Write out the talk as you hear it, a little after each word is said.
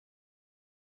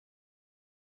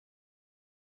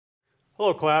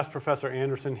Hello class, Professor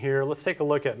Anderson here. Let's take a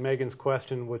look at Megan's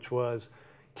question, which was,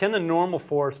 can the normal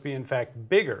force be in fact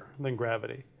bigger than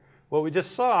gravity? What we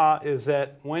just saw is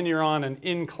that when you're on an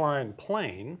inclined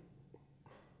plane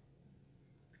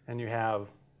and you have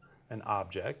an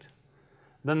object,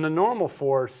 then the normal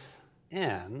force,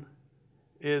 N,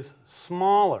 is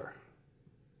smaller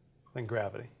than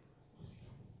gravity.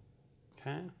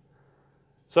 Okay?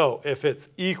 So if it's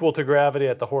equal to gravity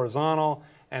at the horizontal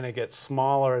and it gets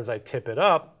smaller as I tip it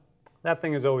up, that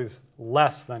thing is always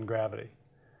less than gravity.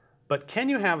 But can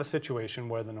you have a situation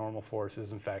where the normal force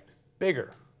is in fact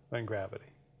bigger than gravity?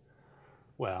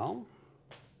 Well,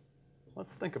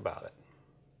 let's think about it.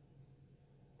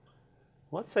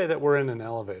 Let's say that we're in an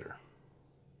elevator.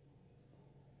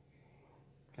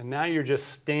 And now you're just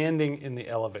standing in the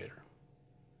elevator.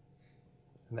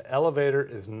 And the elevator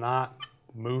is not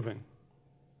moving.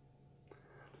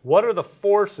 What are the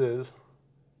forces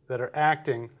that are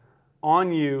acting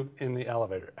on you in the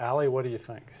elevator? Allie, what do you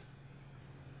think?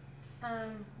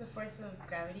 The force of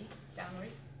gravity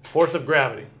downwards. Force of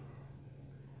gravity.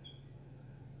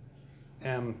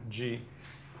 mg.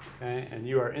 Okay? And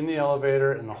you are in the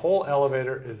elevator and the whole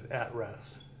elevator is at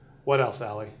rest. What else,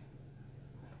 Allie?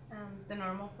 The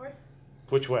normal force.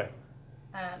 Which way?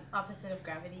 Opposite of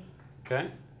gravity. Okay.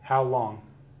 How long?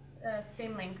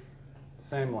 Same length.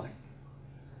 Same length.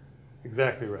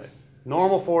 Exactly right.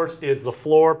 Normal force is the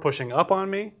floor pushing up on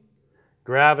me.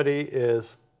 Gravity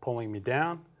is pulling me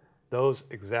down. Those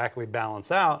exactly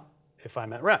balance out if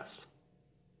I'm at rest.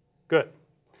 Good.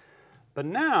 But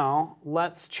now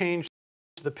let's change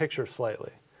the picture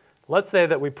slightly. Let's say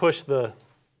that we push the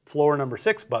floor number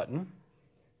 6 button,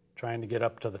 trying to get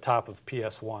up to the top of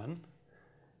PS1.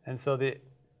 And so the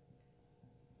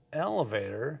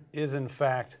elevator is in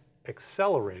fact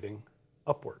accelerating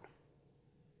upward.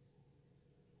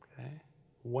 Okay?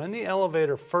 When the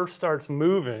elevator first starts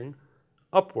moving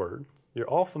upward, you're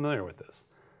all familiar with this.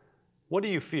 What do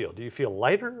you feel? Do you feel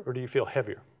lighter or do you feel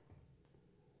heavier?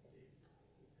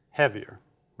 Heavier,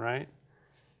 right?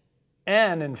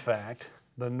 And in fact,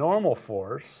 the normal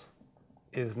force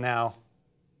is now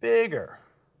bigger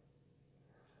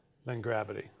than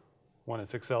gravity when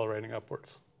it's accelerating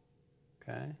upwards.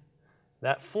 Okay?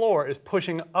 That floor is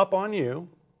pushing up on you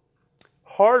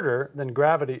harder than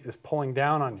gravity is pulling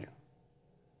down on you.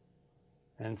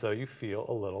 And so you feel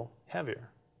a little heavier.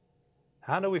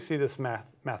 How do we see this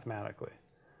mathematically?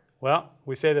 Well,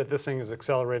 we say that this thing is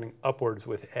accelerating upwards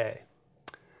with A.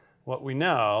 What we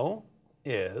know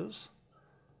is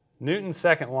Newton's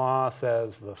second law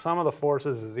says the sum of the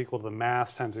forces is equal to the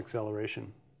mass times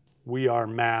acceleration. We are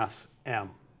mass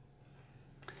m.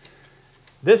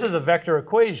 This is a vector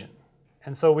equation,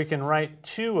 and so we can write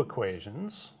two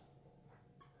equations,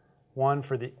 one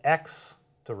for the x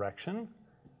direction,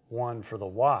 one for the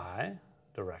y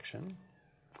direction.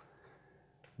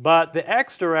 But the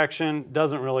x direction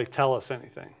doesn't really tell us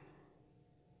anything.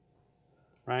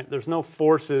 Right? There's no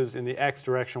forces in the x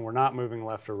direction. We're not moving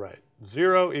left or right.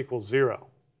 0 equals 0.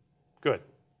 Good.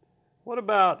 What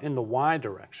about in the y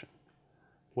direction?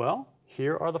 Well,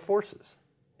 here are the forces.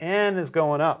 N is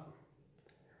going up.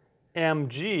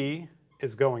 mg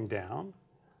is going down.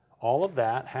 All of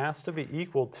that has to be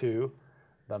equal to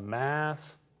the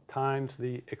mass times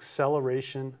the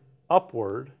acceleration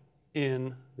upward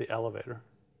in the elevator.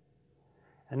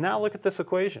 And now look at this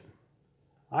equation.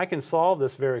 I can solve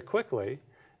this very quickly,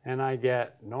 and I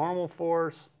get normal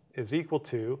force is equal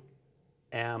to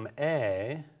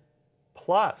ma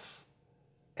plus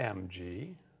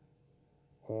mg,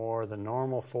 or the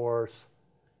normal force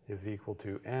is equal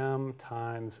to m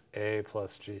times a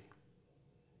plus g.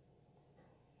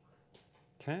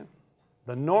 Okay?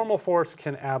 The normal force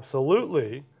can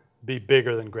absolutely be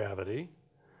bigger than gravity,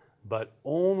 but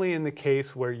only in the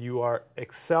case where you are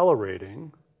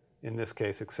accelerating, in this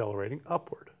case accelerating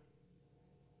upward.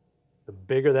 The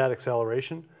bigger that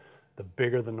acceleration, the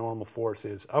bigger the normal force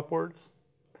is upwards.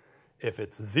 If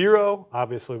it's 0,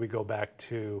 obviously we go back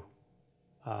to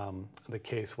the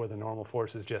case where the normal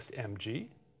force is just mg.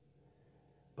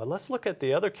 But let's look at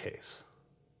the other case.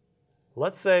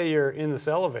 Let's say you're in this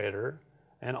elevator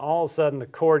and all of a sudden the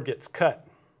cord gets cut,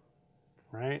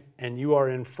 right? And you are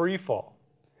in free fall.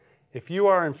 If you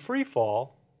are in free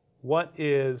fall, what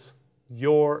is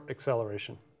your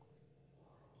acceleration?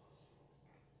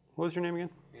 What was your name again?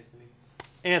 Anthony.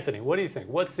 Anthony, what do you think?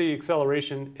 What's the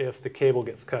acceleration if the cable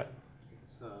gets cut?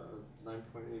 It's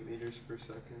 9.8 meters per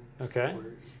second. Okay.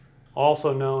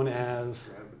 Also known as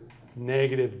Gravity.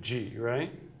 negative g,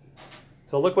 right?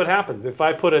 So look what happens. If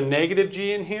I put a negative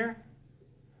g in here,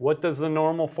 what does the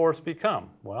normal force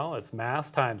become? Well, it's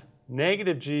mass times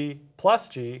negative g plus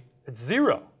g. It's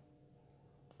 0.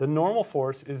 the normal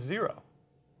force is 0.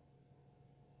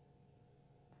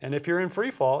 And if you're in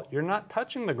free fall, you're not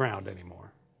touching the ground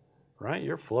anymore, right?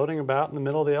 You're floating about in the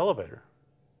middle of the elevator.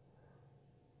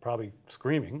 Probably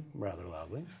screaming rather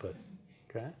loudly, but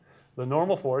okay. The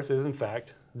normal force is, in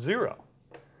fact, 0.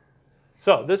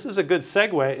 So this is a good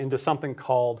segue into something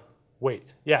called weight.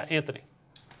 Yeah, Anthony.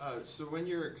 So when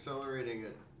you're accelerating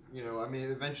it, I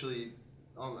mean, eventually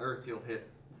on Earth you'll hit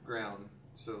ground.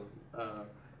 So,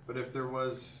 but if there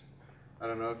was, I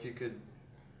don't know, if you could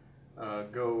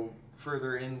go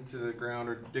further into the ground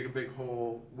or dig a big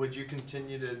hole, would you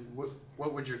continue to,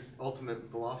 what would your ultimate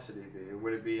velocity be?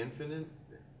 Would it be infinite?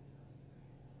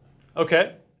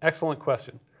 Okay, excellent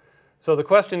question. So the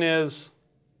question is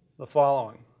the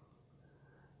following.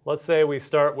 Let's say we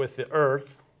start with the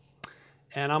Earth,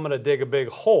 and I'm going to dig a big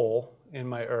hole in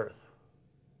my Earth.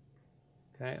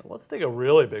 Okay, let's dig a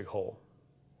really big hole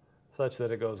such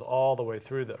that it goes all the way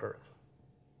through the Earth.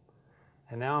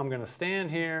 And now I'm going to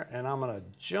stand here and I'm going to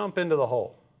jump into the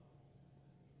hole.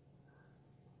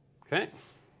 Okay?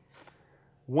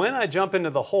 When I jump into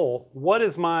the hole, what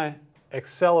is my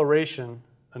acceleration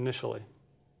initially?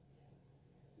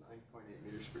 9.8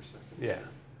 meters per second. Yeah,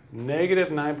 negative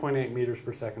 9.8 meters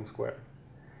per second squared.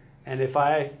 And if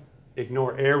I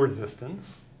ignore air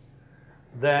resistance,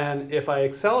 then if I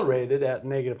accelerated at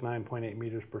negative 9.8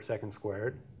 meters per second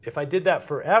squared, if I did that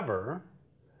forever,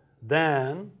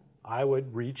 then I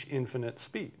would reach infinite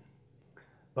speed.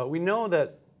 But we know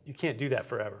that you can't do that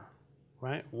forever,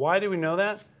 right? Why do we know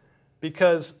that?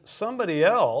 Because somebody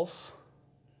else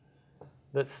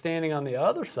that's standing on the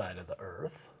other side of the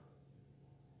Earth,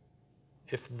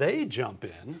 if they jump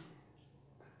in,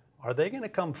 are they going to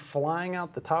come flying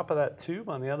out the top of that tube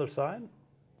on the other side?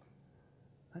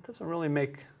 That doesn't really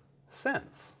make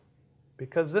sense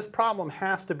because this problem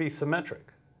has to be symmetric.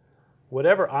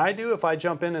 Whatever I do, if I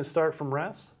jump in and start from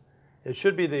rest, it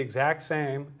should be the exact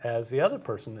same as the other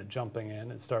person that's jumping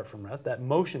in and start from rest. That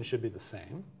motion should be the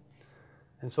same.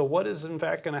 And so what is in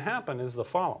fact going to happen is the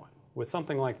following. With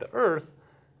something like the Earth,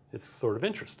 it's sort of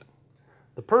interesting.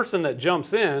 The person that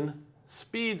jumps in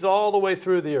speeds all the way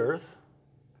through the Earth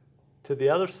to the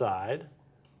other side,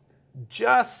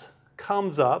 just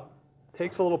comes up,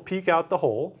 takes a little peek out the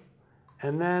hole,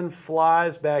 and then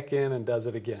flies back in and does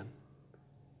it again.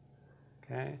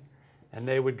 Okay? And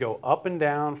they would go up and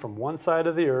down from one side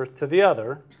of the Earth to the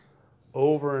other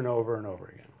over and over and over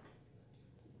again.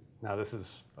 Now this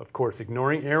is, of course,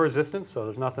 ignoring air resistance, so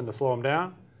there's nothing to slow them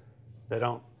down. They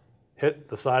don't hit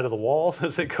the side of the walls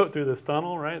as they go through this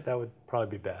tunnel, right? That would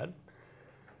probably be bad.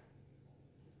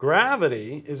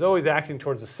 Gravity is always acting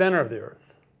towards the center of the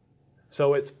Earth.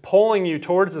 So it's pulling you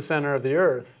towards the center of the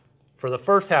Earth for the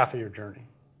first half of your journey.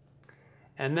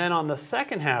 And then on the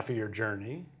second half of your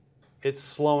journey, it's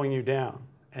slowing you down.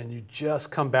 And you just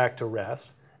come back to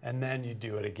rest, and then you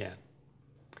do it again.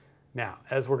 Now,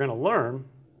 as we're going to learn,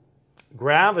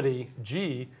 gravity,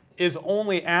 G, is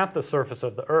only at the surface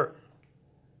of the Earth.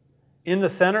 In the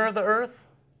center of the Earth,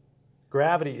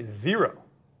 gravity is 0.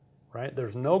 Right?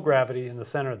 There's no gravity in the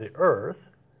center of the Earth.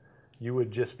 You would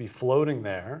just be floating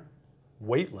there,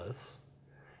 weightless.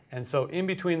 And so in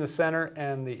between the center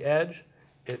and the edge,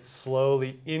 it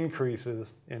slowly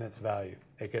increases in its value.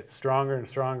 It gets stronger and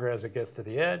stronger as it gets to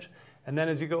the edge. And then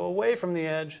as you go away from the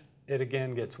edge, it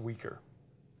again gets weaker.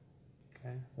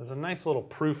 Okay? There's a nice little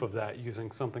proof of that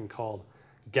using something called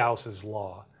Gauss's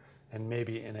law. And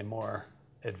maybe in a more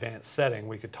advanced setting,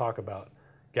 we could talk about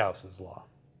Gauss's law.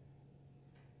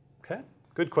 Okay,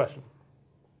 good question.